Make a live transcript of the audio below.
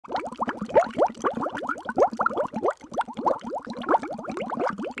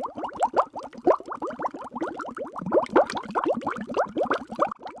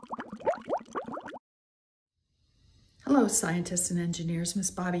scientists and engineers, Miss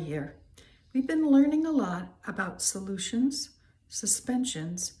Bobby here. We've been learning a lot about solutions,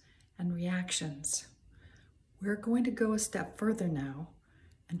 suspensions, and reactions. We're going to go a step further now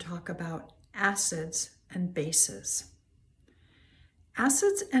and talk about acids and bases.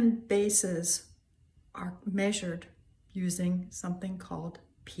 Acids and bases are measured using something called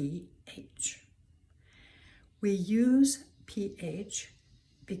pH. We use pH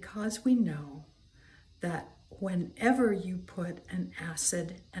because we know that whenever you put an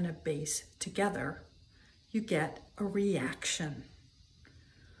acid and a base together, you get a reaction.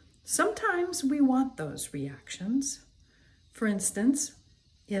 Sometimes we want those reactions. For instance,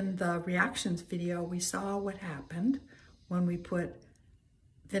 in the reactions video, we saw what happened when we put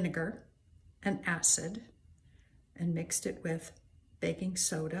vinegar and acid and mixed it with baking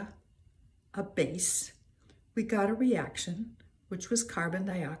soda, a base. We got a reaction, which was carbon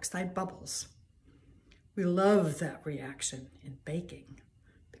dioxide bubbles. We love that reaction in baking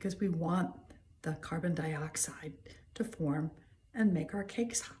because we want the carbon dioxide to form and make our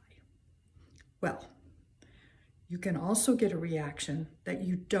cakes high. Well, you can also get a reaction that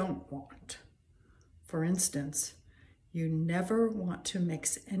you don't want. For instance, you never want to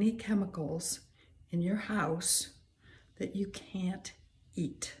mix any chemicals in your house that you can't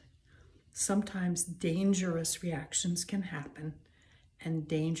eat. Sometimes dangerous reactions can happen and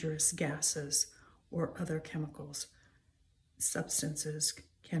dangerous gases or other chemicals, substances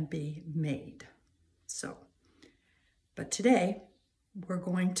can be made. But today we're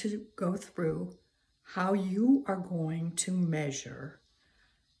going to go through how you are going to measure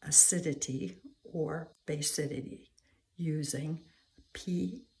acidity or basicity using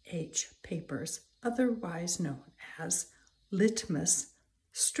pH papers, otherwise known as litmus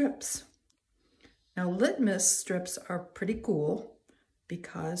strips. Now, litmus strips are pretty cool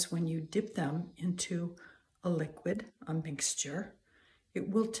because when you dip them into a liquid, a mixture, it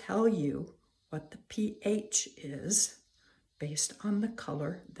will tell you what the pH is based on the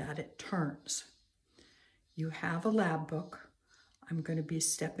color that it turns. You have a lab book. I'm going to be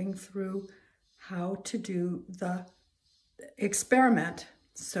stepping through how to do the experiment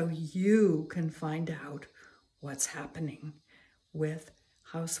so you can find out what's happening with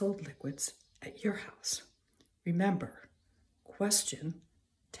household liquids at your house. Remember, question,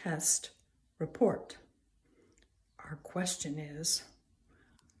 test, report. Our question is,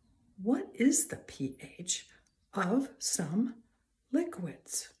 what is the pH of some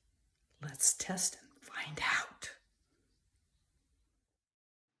liquids? Let's test and find out.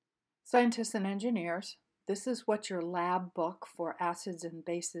 Scientists and engineers, this is what your lab book for acids and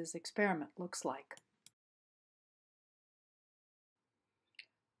bases experiment looks like.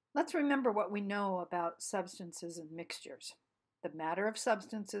 Let's remember what we know about substances and mixtures. The matter of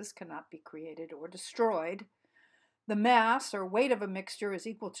substances cannot be created or destroyed. The mass or weight of a mixture is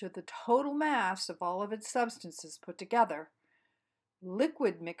equal to the total mass of all of its substances put together.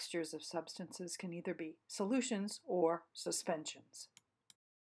 Liquid mixtures of substances can either be solutions or suspensions.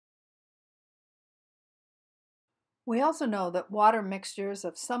 We also know that water mixtures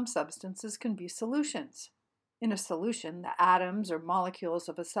of some substances can be solutions. In a solution, the atoms or molecules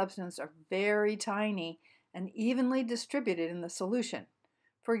of a substance are very tiny and evenly distributed in the solution.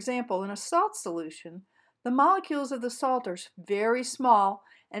 For example, in a salt solution, the molecules of the salt are very small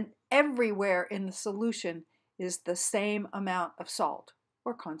and everywhere in the solution is the same amount of salt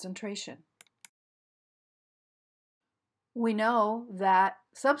or concentration. We know that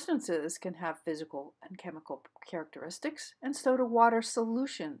substances can have physical and chemical characteristics, and so do water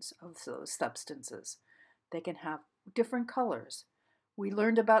solutions of those substances. They can have different colors. We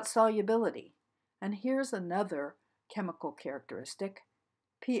learned about solubility. And here's another chemical characteristic,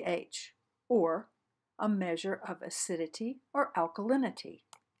 pH, or a measure of acidity or alkalinity.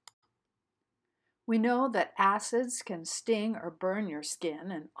 We know that acids can sting or burn your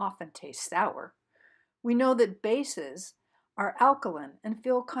skin and often taste sour. We know that bases are alkaline and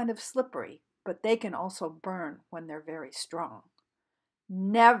feel kind of slippery, but they can also burn when they're very strong.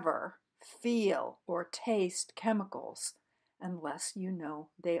 Never feel or taste chemicals unless you know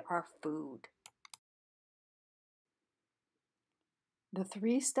they are food. The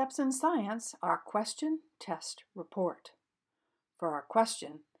 3 steps in science are question, test, report. For our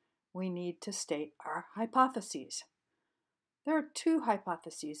question, we need to state our hypotheses. There are 2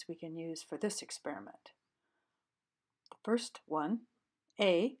 hypotheses we can use for this experiment. The first one,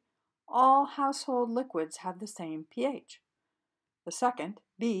 A, all household liquids have the same pH. The second,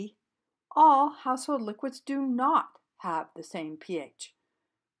 B, all household liquids do not have the same pH.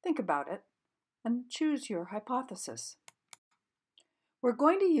 Think about it and choose your hypothesis. We're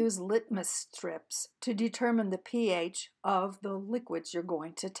going to use litmus strips to determine the pH of the liquids you're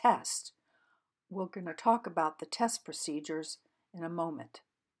going to test. We're going to talk about the test procedures in a moment.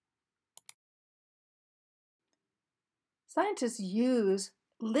 Scientists use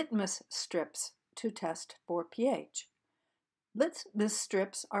litmus strips to test for pH. Litmus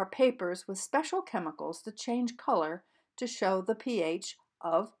strips are papers with special chemicals that change color to show the pH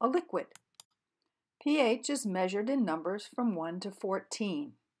of a liquid. pH is measured in numbers from 1 to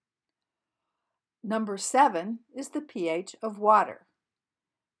 14. Number 7 is the pH of water.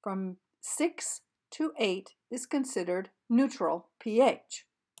 From 6 to 8 is considered neutral pH.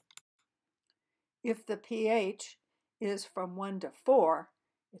 If the pH is from 1 to 4,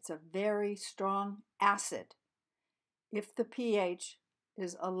 it's a very strong acid. If the pH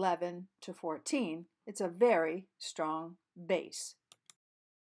is 11 to 14, it's a very strong base.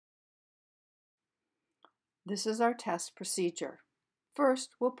 This is our test procedure. First,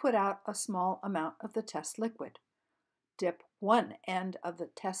 we'll put out a small amount of the test liquid. Dip one end of the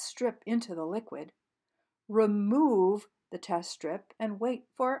test strip into the liquid. Remove the test strip and wait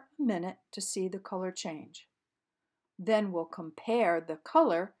for a minute to see the color change. Then we'll compare the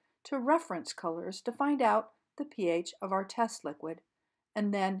color to reference colors to find out the pH of our test liquid,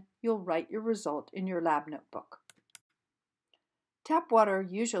 and then you'll write your result in your lab notebook. Tap water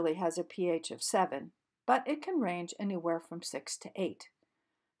usually has a pH of 7, but it can range anywhere from 6 to 8.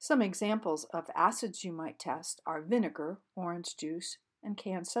 Some examples of acids you might test are vinegar, orange juice, and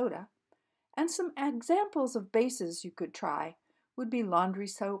canned soda. And some examples of bases you could try would be laundry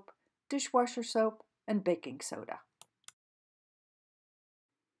soap, dishwasher soap, and baking soda.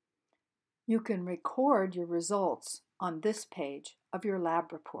 You can record your results on this page of your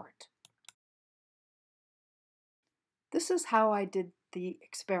lab report. This is how I did the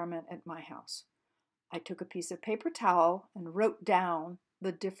experiment at my house. I took a piece of paper towel and wrote down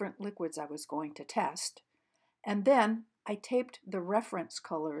the different liquids I was going to test, and then I taped the reference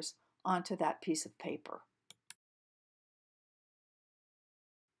colors onto that piece of paper.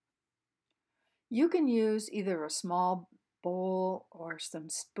 You can use either a small bowl or some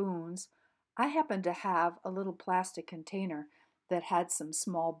spoons. I happen to have a little plastic container that had some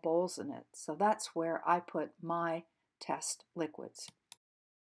small bowls in it, so that's where I put my test liquids.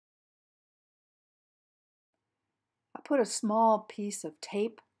 I put a small piece of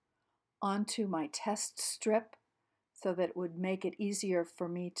tape onto my test strip so that it would make it easier for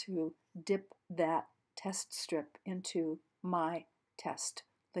me to dip that test strip into my test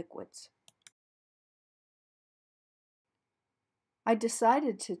liquids. I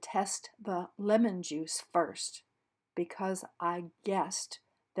decided to test the lemon juice first because I guessed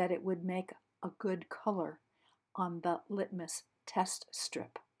that it would make a good color on the litmus test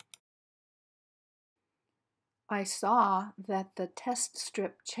strip. I saw that the test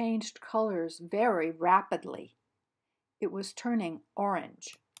strip changed colors very rapidly. It was turning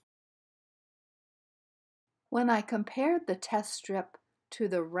orange. When I compared the test strip to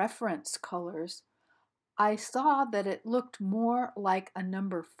the reference colors, I saw that it looked more like a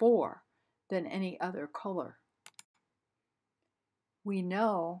number 4 than any other color. We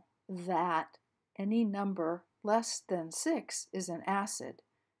know that any number less than 6 is an acid,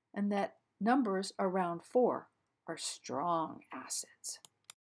 and that numbers around 4 are strong acids.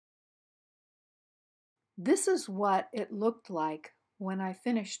 This is what it looked like when I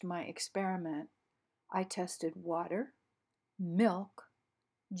finished my experiment. I tested water, milk,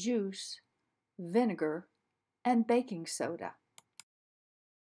 juice, vinegar, and baking soda.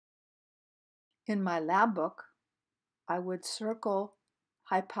 In my lab book, I would circle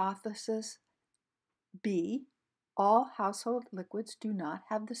hypothesis B, all household liquids do not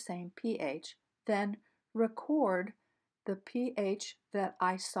have the same pH, then record the pH that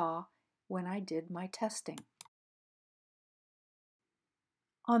I saw when I did my testing.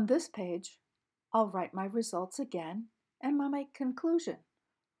 On this page, I'll write my results again and my conclusion.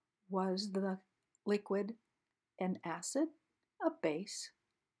 Was the liquid an acid, a base,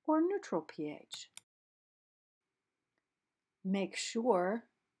 or neutral pH? Make sure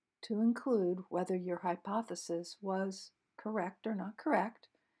to include whether your hypothesis was correct or not correct,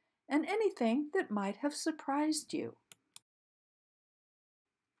 and anything that might have surprised you.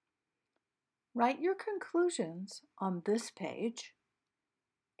 Write your conclusions on this page,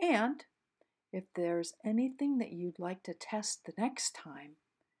 and if there's anything that you'd like to test the next time,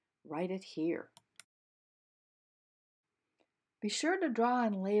 write it here. Be sure to draw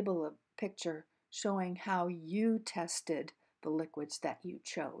and label a picture showing how you tested the liquids that you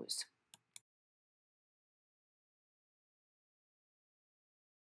chose.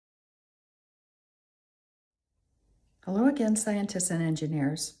 Hello again, scientists and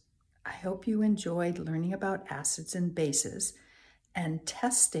engineers. I hope you enjoyed learning about acids and bases and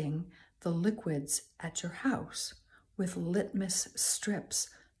testing the liquids at your house with litmus strips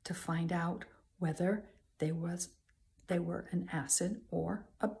to find out whether they were an acid or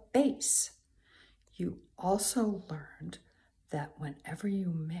a base. You also learned that whenever you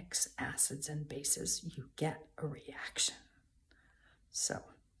mix acids and bases, you get a reaction. So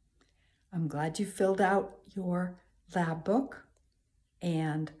I'm glad you filled out your lab book,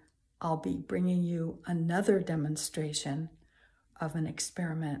 and I'll be bringing you another demonstration of an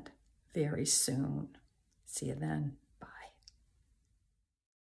experiment very soon. See you then.